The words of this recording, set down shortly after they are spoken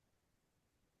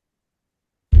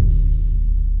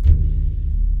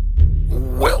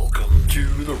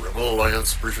Rebel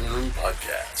Alliance Briefing Room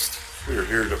Podcast. We are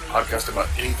here to podcast about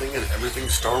anything and everything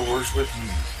Star Wars with you.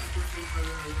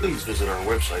 Please visit our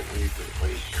website where you can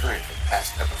play current and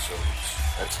past episodes.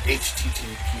 That's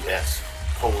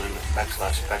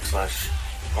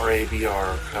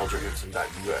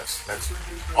https://RABR.KaileJohansson.us. That's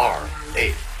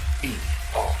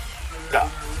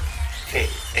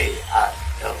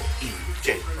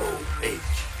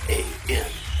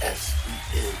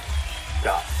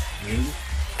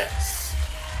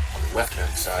On the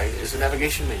left-hand side is the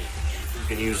navigation menu. You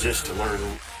can use this to learn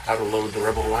how to load the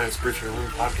Rebel Alliance Briefing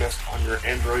Room podcast on your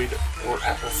Android or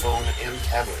Apple phone and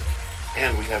tablet.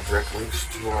 And we have direct links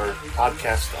to our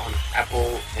podcast on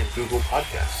Apple and Google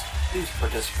Podcasts. Please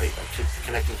participate by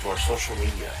connecting to our social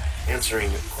media,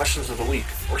 answering questions of the week,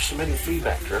 or submitting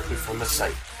feedback directly from the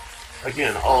site.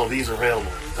 Again, all of these are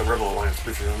available at the Rebel Alliance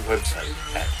Briefing Room website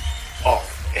at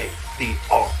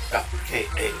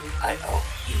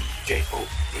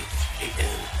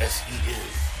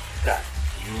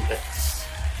RABR.KaileJohansson.us.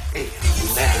 And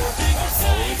now,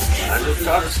 it's time to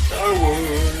talk Star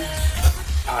Wars.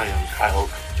 I am Kyle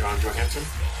John Johansson,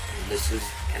 and this is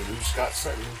Andrew Scott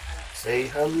Sutton. Say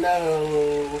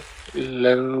hello.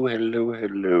 Hello.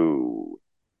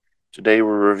 Today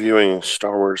we're reviewing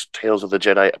Star Wars Tales of the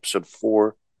Jedi Episode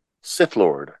 4, Sith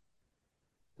Lord.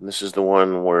 And this is the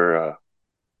one where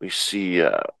we see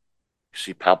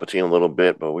Palpatine a little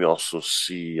bit, but we also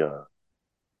see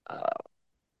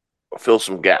fill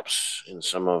some gaps in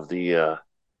some of the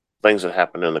things that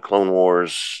happened in the Clone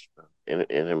Wars and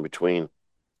in between.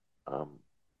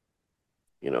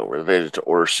 Related to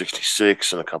Order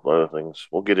 66 and a couple other things.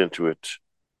 We'll get into it.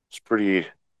 It's a pretty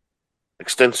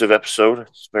extensive episode.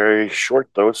 It's very short,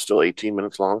 though. It's still 18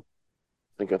 minutes long. I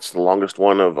think that's the longest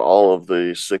one of all of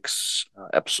the 6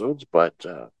 episodes, but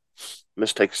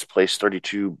this takes place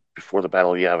 32 before the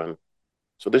Battle of Yavin.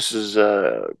 So this is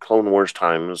Clone Wars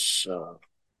times,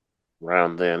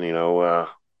 around then,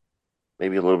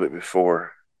 maybe a little bit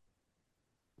before,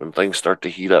 when things start to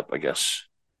heat up, I guess.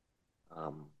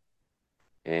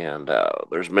 And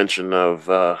there's mention of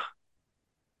a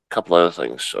couple other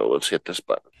things, so let's hit this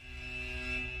button.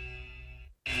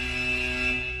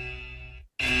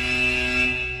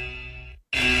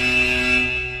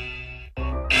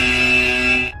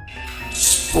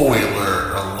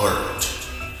 Spoiler alert.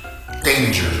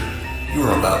 Danger.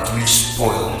 You're about to be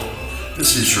spoiled.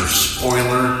 This is your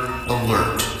spoiler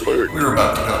alert. We're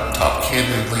about to talk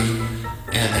candidly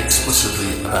and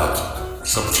explicitly about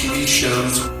some TV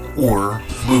shows or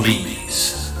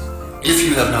movies. If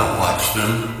you have not watched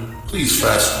them, please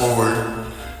fast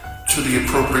forward to the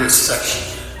appropriate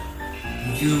section.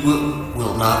 You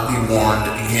will not be warned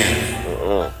again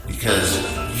because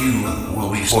you will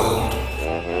be spoiled.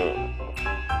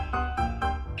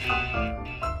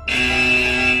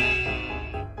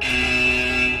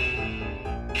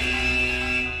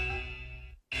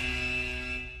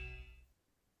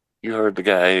 You heard the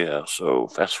guy, so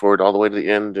fast forward all the way to the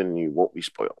end and you won't be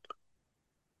spoiled.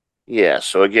 Yeah,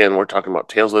 so again, we're talking about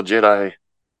Tales of the Jedi,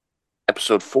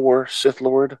 Episode 4, Sith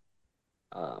Lord.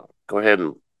 Go ahead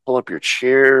and pull up your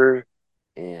chair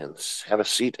and have a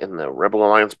seat in the Rebel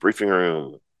Alliance briefing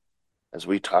room as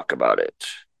we talk about it.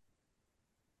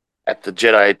 At the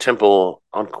Jedi Temple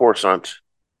on Coruscant,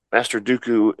 Master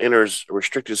Dooku enters a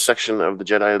restricted section of the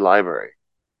Jedi Library.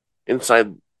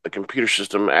 Inside, the computer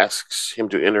system asks him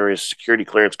to enter his security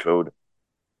clearance code.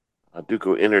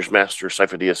 Dooku enters Master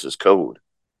Sifo-Dyas' code.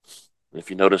 And if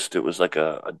you noticed, it was like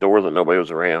a door that nobody was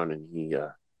around, and he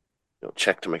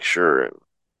checked to make sure, and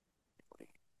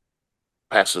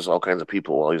passes all kinds of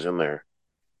people while he's in there.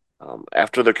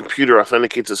 After the computer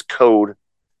authenticates his code,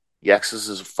 he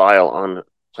accesses a file on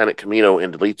planet Kamino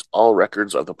and deletes all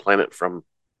records of the planet from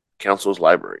Council's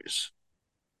libraries.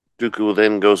 Dooku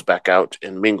then goes back out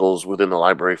and mingles within the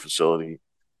library facility.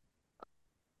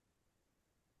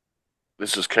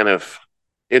 This is kind of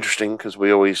interesting because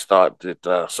we always thought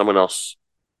that someone else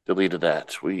deleted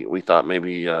that. We thought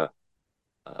maybe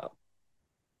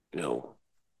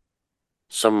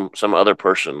some other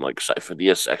person like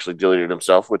Sifo-Dyas actually deleted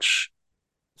himself, which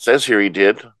says here he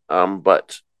did,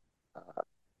 but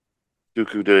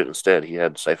Dooku did it instead. He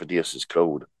had Sifo-Dyas'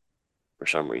 code for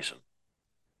some reason.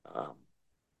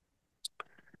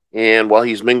 And while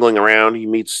he's mingling around, he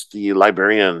meets the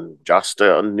librarian,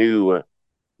 Josta Nu,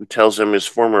 who tells him his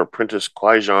former apprentice,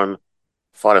 Qui-Gon,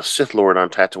 fought a Sith Lord on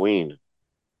Tatooine.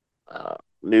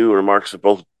 Nu remarks that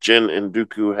both Jin and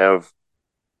Dooku have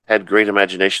had great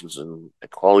imaginations, and a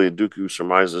quality Dooku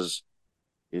surmises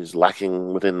is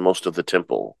lacking within most of the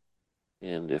temple.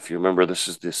 And if you remember, this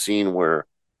is the scene where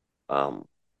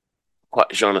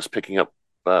Qui-Gon is picking up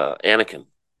Anakin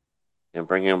and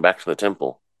bringing him back to the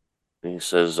temple. And he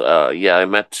says, "Yeah, I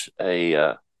met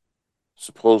a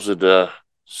supposed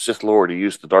Sith Lord who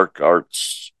used the dark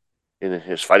arts in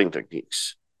his fighting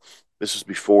techniques. This is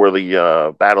before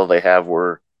the battle they have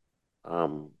where,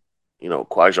 um,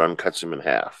 Qui-Gon cuts him in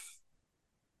half.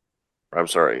 I'm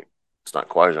sorry, it's not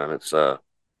Qui-Gon. It's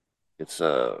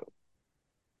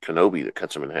Kenobi that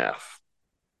cuts him in half.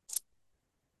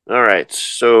 All right,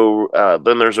 so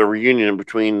then there's a reunion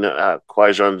between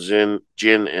Qui-Gon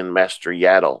Jinn and Master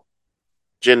Yaddle.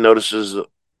 Jin notices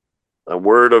a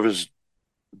word of his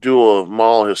duel of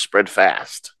Maul has spread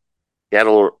fast.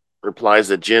 Yaddle replies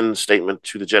that Jin's statement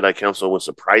to the Jedi Council was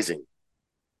surprising.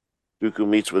 Dooku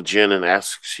meets with Jin and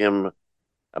asks him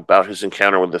about his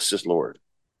encounter with the Sith Lord.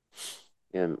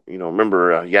 And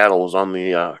remember, Yaddle was on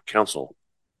the council,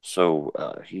 so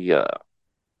he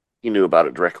knew about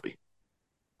it directly.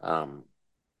 Um,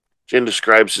 Jin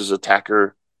describes his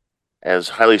attacker as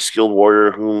highly skilled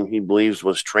warrior whom he believes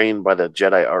was trained by the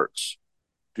Jedi arts.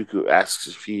 Dooku asks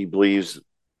if he believes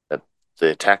that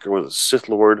the attacker was a Sith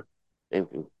Lord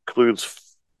and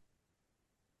concludes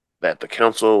that the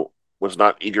council was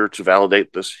not eager to validate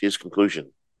his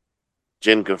conclusion.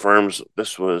 Jin confirms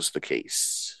this was the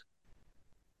case.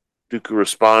 Dooku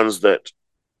responds that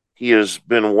he has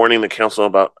been warning the council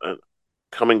about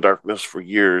coming darkness for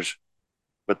years,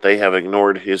 but they have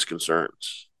ignored his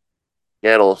concerns.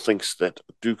 Yaddle thinks that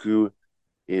Dooku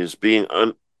is being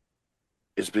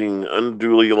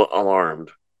unduly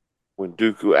alarmed. When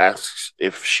Dooku asks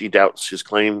if she doubts his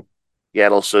claim,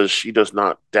 Yaddle says she does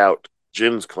not doubt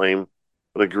Jin's claim,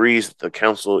 but agrees that the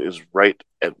council is right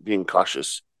at being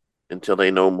cautious until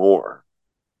they know more.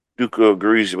 Dooku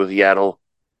agrees with Yaddle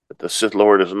that the Sith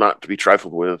Lord is not to be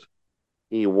trifled with.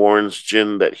 He warns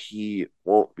Jin that he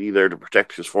won't be there to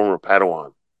protect his former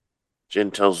Padawan.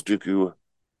 Jin tells Dooku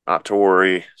not to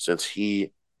worry since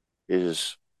he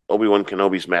is Obi-Wan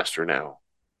Kenobi's master now.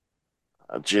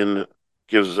 Jin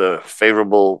gives a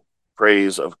favorable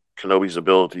praise of Kenobi's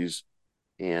abilities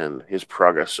and his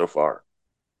progress so far.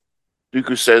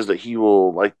 Dooku says that he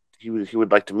would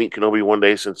like to meet Kenobi one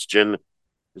day since Jin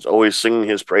is always singing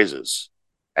his praises.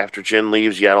 After Jin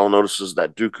leaves, Yaddle notices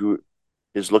that Dooku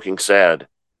is looking sad.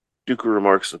 Dooku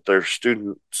remarks that their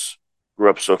students grew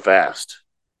up so fast.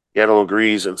 Yaddle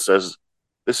agrees and says,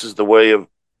 "This is the way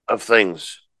of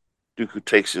things." Dooku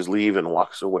takes his leave and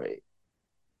walks away.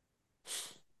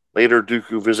 Later,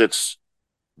 Dooku visits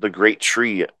the great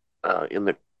tree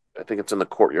I think it's in the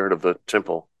courtyard of the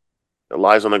temple. It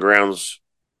lies on the grounds.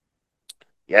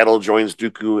 Yaddle joins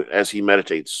Dooku as he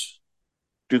meditates.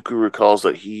 Dooku recalls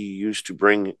that he used to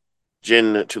bring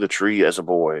Jin to the tree as a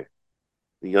boy.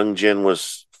 The young Jin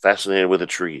was fascinated with the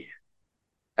tree.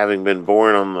 Having been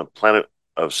born on the planet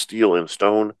of steel and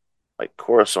stone, like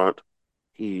Coruscant,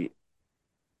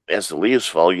 as the leaves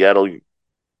fall, Yaddle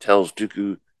tells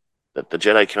Dooku that the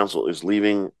Jedi Council is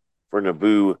leaving for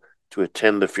Naboo to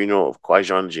attend the funeral of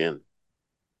Qui-Gon Jinn.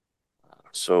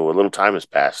 So a little time has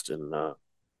passed, and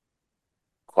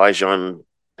Qui-Gon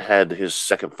had his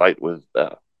second fight with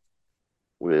the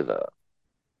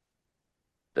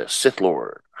Sith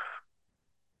Lord,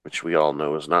 which we all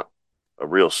know is not a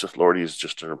real Sith Lord. He's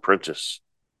just an apprentice.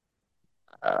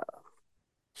 Uh,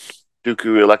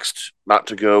 Dooku elects not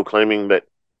to go, claiming that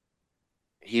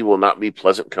he will not be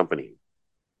pleasant company.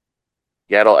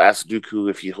 Yaddle asks Dooku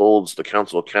if he holds the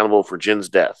council accountable for Jin's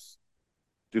death.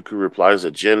 Dooku replies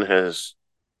that Jin has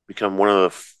become one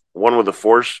with the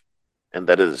Force, and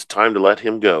that it is time to let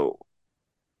him go.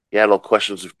 Yaddle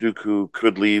questions if Dooku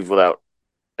could leave without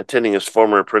attending his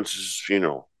former apprentice's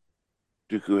funeral.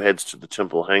 Dooku heads to the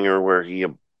temple hangar where he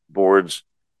boards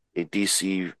a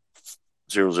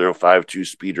DC-0052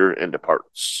 speeder and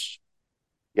departs.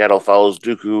 Yaddle follows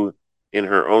Dooku in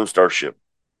her own starship.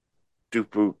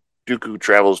 Dooku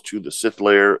travels to the Sith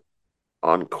lair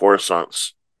on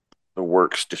Coruscant's the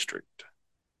Works district.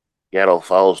 Yaddle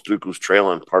follows Dooku's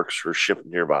trail and parks her ship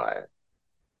nearby.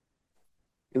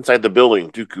 Inside the building,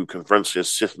 Dooku confronts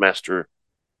his Sith master,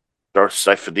 Darth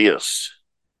Sidious.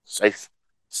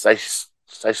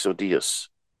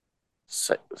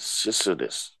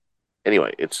 Sidious.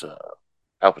 Anyway, it's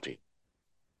Palpatine.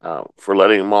 For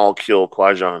letting Maul kill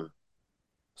Qui-Gon.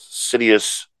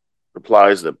 Sidious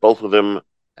replies that both of them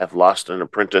have lost an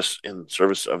apprentice in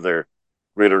service of their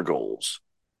greater goals.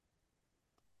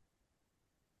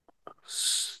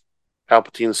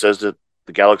 Palpatine says that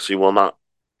the galaxy will not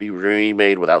be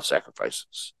remade without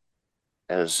sacrifices.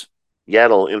 As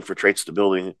Yaddle infiltrates the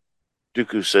building,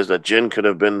 Dooku says that Jin could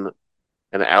have been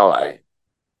an ally.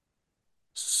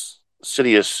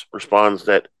 Sidious responds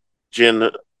that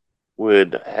Jin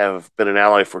would have been an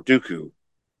ally for Dooku.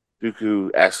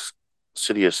 Dooku asks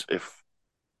Sidious if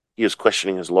he is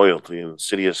questioning his loyalty, and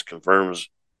Sidious confirms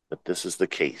that this is the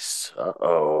case.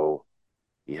 Uh-oh.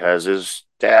 He has his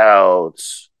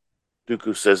doubts.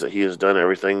 Dooku says that he has done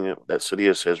everything that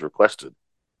Sidious has requested.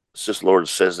 The Sith Lord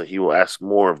says that he will ask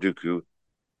more of Dooku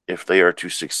if they are to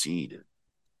succeed.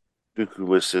 Dooku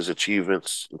lists his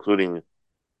achievements, including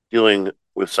dealing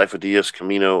with Sifo-Dyas,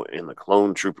 Kamino, and the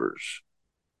clone troopers.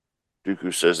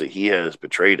 Dooku says that he has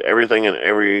betrayed everything and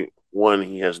everyone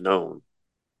he has known.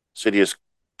 Sidious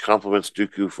compliments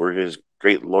Dooku for his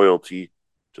great loyalty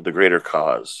to the greater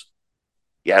cause.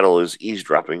 Yaddle is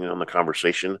eavesdropping on the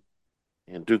conversation,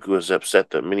 and Dooku is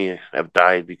upset that many have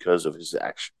died because of his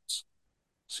actions.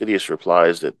 Sidious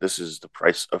replies that this is the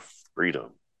price of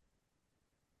freedom.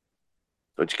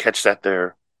 So did you catch that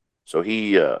there? So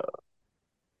he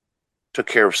took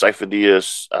care of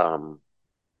Sifo-Dyas,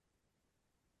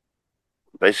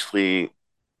 basically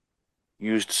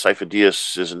used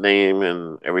Sifo-Dyas' name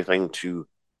and everything to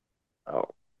uh,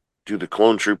 do the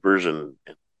clone troopers and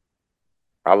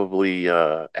probably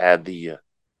add the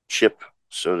chip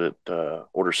so that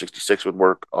Order 66 would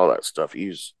work, all that stuff.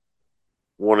 He's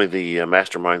one of the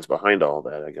masterminds behind all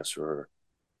that, I guess, or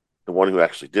the one who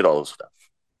actually did all this stuff.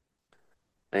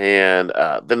 And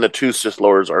then the two Sith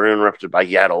Lords are interrupted by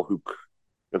Yaddle, who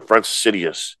confronts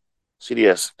Sidious.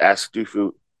 Sidious asks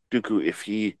Dooku if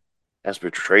he has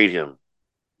betrayed him.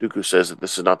 Dooku says that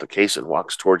this is not the case and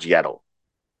walks towards Yaddle.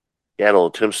 Yaddle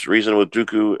attempts to reason with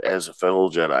Dooku as a fellow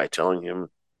Jedi, telling him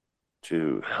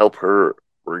to help her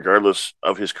regardless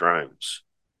of his crimes.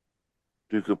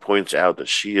 Dooku points out that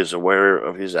she is aware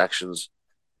of his actions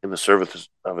in the service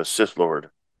of a Sith Lord.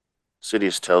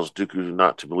 Sidious tells Dooku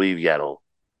not to believe Yaddle.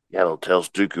 Yaddle tells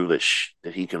Dooku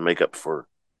that he can make up for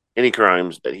any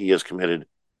crimes that he has committed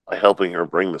by helping her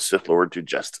bring the Sith Lord to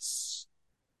justice.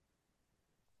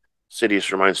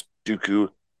 Sidious reminds Dooku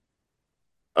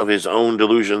of his own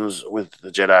delusions with the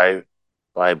Jedi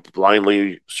by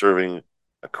blindly serving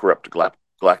a corrupt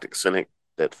galactic Senate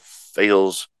that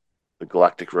fails the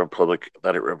Galactic Republic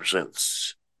that it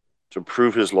represents. To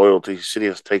prove his loyalty,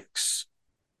 Sidious tasks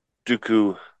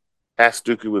Dooku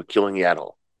with killing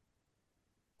Yaddle.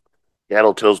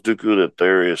 Yaddle tells Dooku that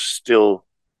there is still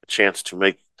a chance to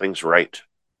make things right,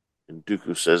 and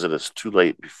Dooku says that it's too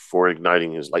late before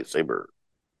igniting his lightsaber.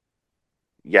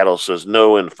 Yaddle says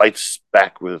no and fights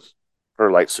back with her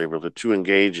lightsaber. The two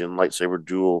engage in lightsaber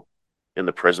duel in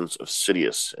the presence of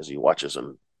Sidious as he watches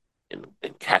and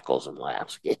cackles and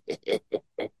laughs.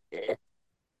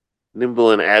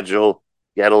 Nimble and agile,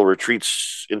 Yaddle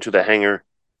retreats into the hangar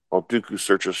while Dooku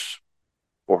searches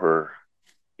for her.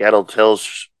 Yaddle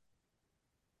tells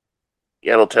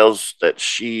that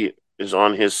she is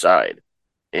on his side,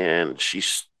 and she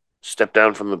stepped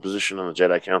down from the position on the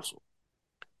Jedi Council.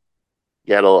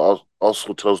 Yaddle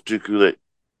also tells Dooku that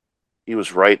he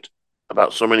was right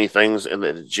about so many things and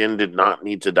that Jin did not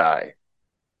need to die.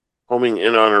 Homing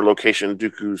in on her location,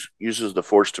 Dooku uses the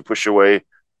Force to push away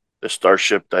the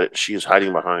starship that she is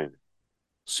hiding behind.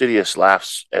 Sidious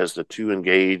laughs as the two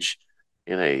engage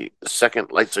in a second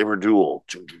lightsaber duel.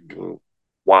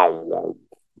 Wow, wow.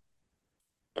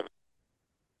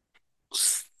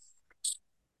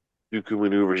 Dooku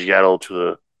maneuvers Yaddle to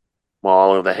the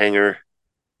maw of the hangar.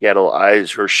 Yaddle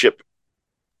eyes her ship.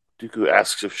 Dooku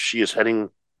asks if she is heading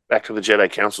back to the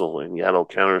Jedi Council, and Yaddle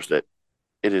counters that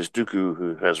it is Dooku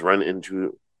who has run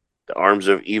into the arms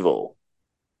of evil.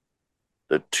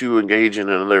 The two engage in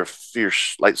another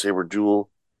fierce lightsaber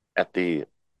duel at the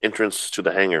entrance to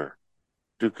the hangar.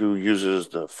 Dooku uses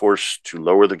the Force to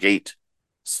lower the gate,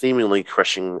 seemingly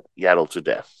crushing Yaddle to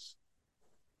death.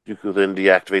 Dooku then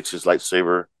deactivates his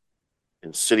lightsaber,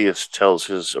 and Sidious tells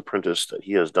his apprentice that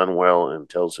he has done well and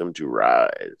tells him to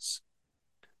rise.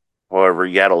 However,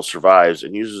 Yaddle survives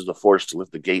and uses the Force to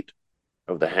lift the gate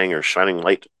of the hangar, shining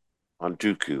light on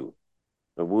Dooku.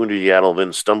 The wounded Yaddle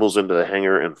then stumbles into the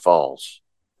hangar and falls.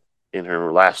 In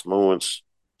her last moments,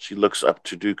 she looks up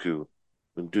to Dooku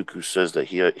when Dooku says that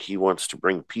he wants to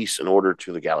bring peace and order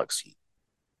to the galaxy.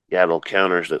 Yaddle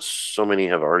counters that so many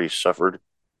have already suffered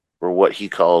for what he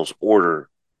calls order.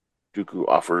 Dooku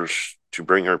offers to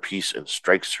bring her peace and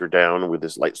strikes her down with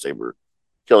his lightsaber,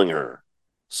 killing her.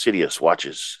 Sidious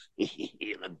watches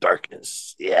in the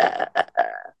darkness. Yeah.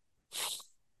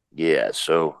 Yeah,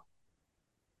 so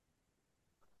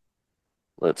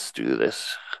let's do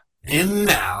this. And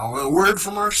now, a word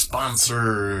from our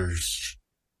sponsors.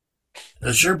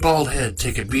 Does your bald head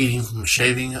take a beating from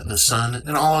shaving, the sun,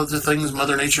 and all of the things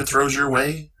Mother Nature throws your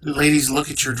way? Do ladies look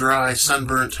at your dry,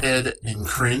 sunburnt head and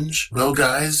cringe? Well,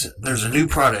 guys, there's a new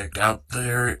product out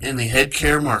there in the head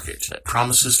care market that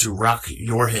promises to rock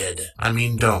your head.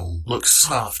 Dome. Looks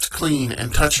soft, clean,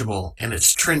 and touchable, and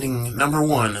it's trending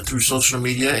 #1 through social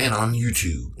media and on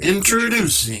YouTube.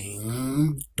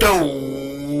 Introducing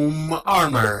Dome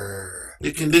Armor.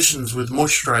 It conditions with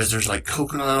moisturizers like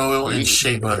coconut oil and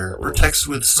shea butter, protects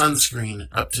with sunscreen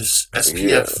up to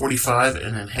SPF 45,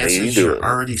 and enhances your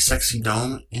already sexy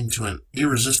dome into an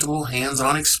irresistible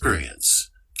hands-on experience.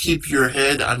 Keep your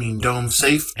head, dome,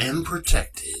 safe and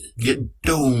protected. Get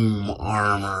Dome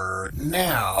Armor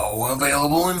now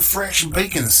available in fresh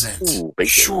bacon scent. Ooh, bacon.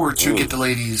 Sure to get the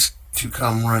ladies to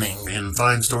come running in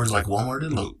fine stores like Walmart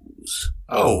and Lowe's.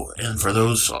 Oh, and for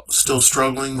those still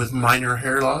struggling with minor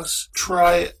hair loss,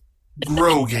 try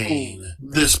Grow Gain.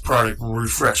 This product will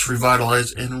refresh,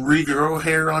 revitalize, and regrow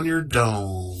hair on your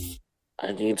dome.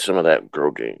 I need some of that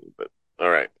Grow Gain, but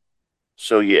alright.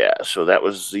 So that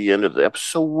was the end of the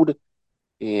episode,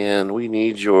 and we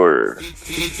need your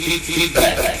feedback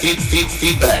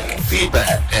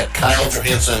at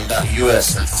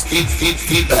KyleJohansson.us. That's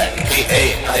feedback,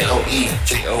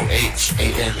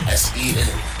 KyleJohansson.us.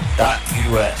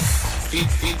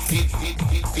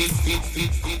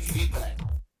 Feedback.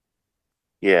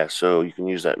 Yeah, so you can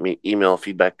use that email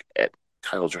feedback at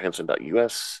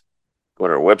KyleJohansson.us. Go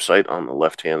to our website on the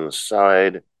left-hand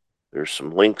side. There's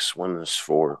some links. One is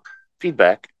for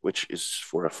feedback, which is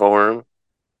for a form.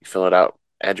 You fill it out,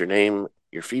 add your name,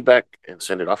 your feedback, and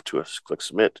send it off to us. Click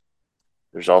submit.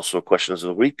 There's also questions of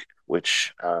the week,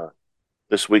 which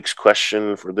this week's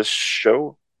question for this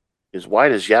show is, why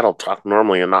does Yaddle talk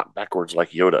normally and not backwards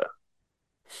like Yoda?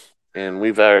 And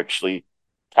we've actually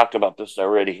talked about this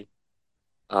already.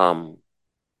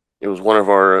 It was one of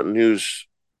our news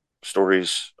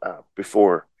stories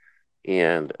before,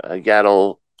 and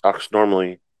Yaddle talks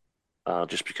normally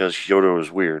just because Yoda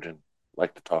was weird and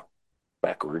liked to talk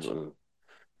backwards, and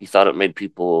he thought it made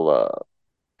people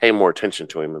pay more attention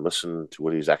to him and listen to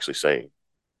what he's actually saying.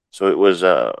 So it was,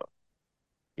 the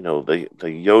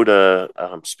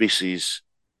Yoda species,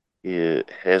 it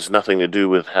has nothing to do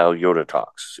with how Yoda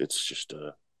talks. It's just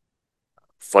a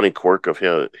funny quirk of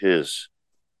his.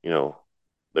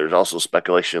 There's also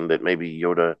speculation that maybe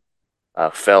Yoda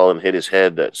fell and hit his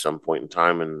head at some point in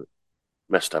time and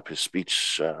messed up his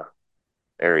speech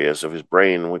areas of his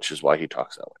brain, which is why he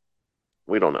talks that way.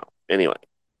 We don't know. Anyway,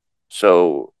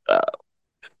 so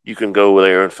you can go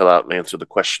there and fill out and answer the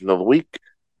question of the week.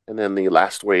 And then the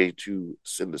last way to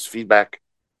send us feedback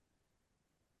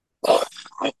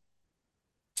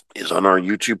is on our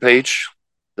YouTube page.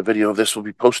 The video of this will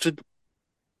be posted,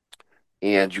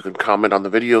 and you can comment on the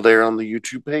video there on the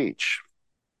YouTube page.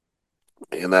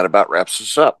 And that about wraps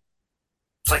us up.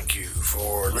 Thank you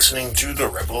for listening to the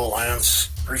Rebel Alliance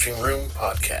Briefing Room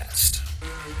podcast.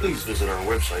 Please visit our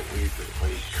website where you can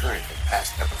play current and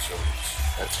past episodes.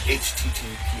 That's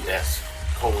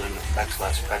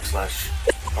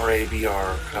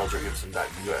https://RABR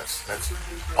KyleJohansson.us. That's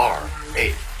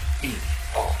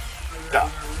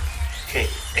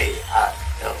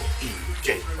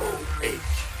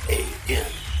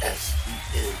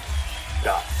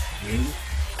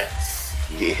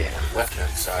Yeah. On the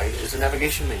left-hand side is a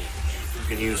navigation menu. You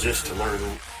can use this to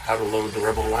learn how to load the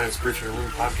Rebel Alliance Briefing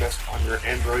Room podcast on your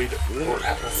Android or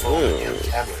Apple phone and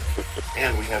tablet.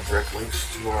 And we have direct links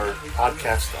to our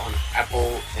podcast on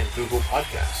Apple and Google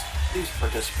Podcasts. Please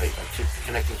participate by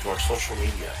connecting to our social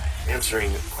media,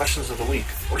 answering questions of the week,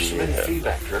 or submitting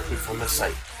feedback directly from the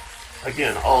site.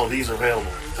 Again, all of these are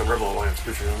available at the Rebel Alliance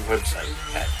Briefing Room website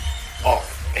at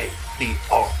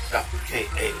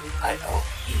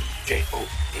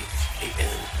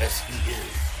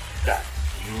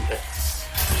RABR.KyleJohansson.us.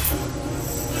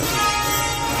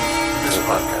 This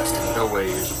podcast in no way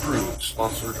is approved,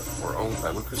 sponsored, or owned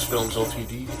by Lucasfilms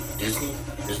Ltd., Disney,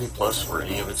 Disney Plus, or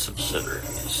any of its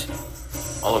subsidiaries.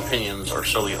 All opinions are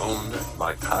solely owned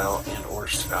by Kyle and or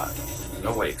Scott, and in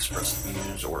no way express the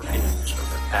views or opinions of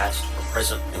their past or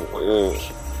present employers.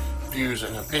 Views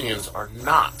and opinions are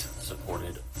not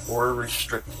supported or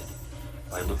restricted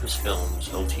by Lucasfilms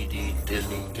Ltd.,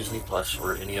 Disney, Disney Plus,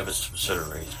 or any of its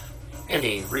subsidiaries.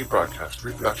 Any rebroadcast,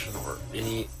 reproduction, or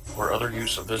any or other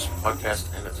use of this podcast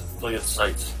and its affiliate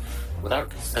sites without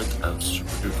consent of Super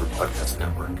Duper Podcast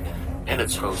Network and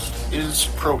its host is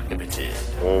prohibited.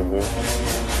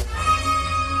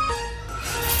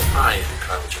 I am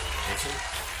Kyle Johansson.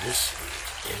 This is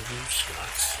Andrew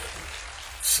Scott.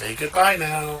 Say goodbye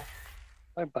now.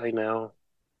 Bye-bye now.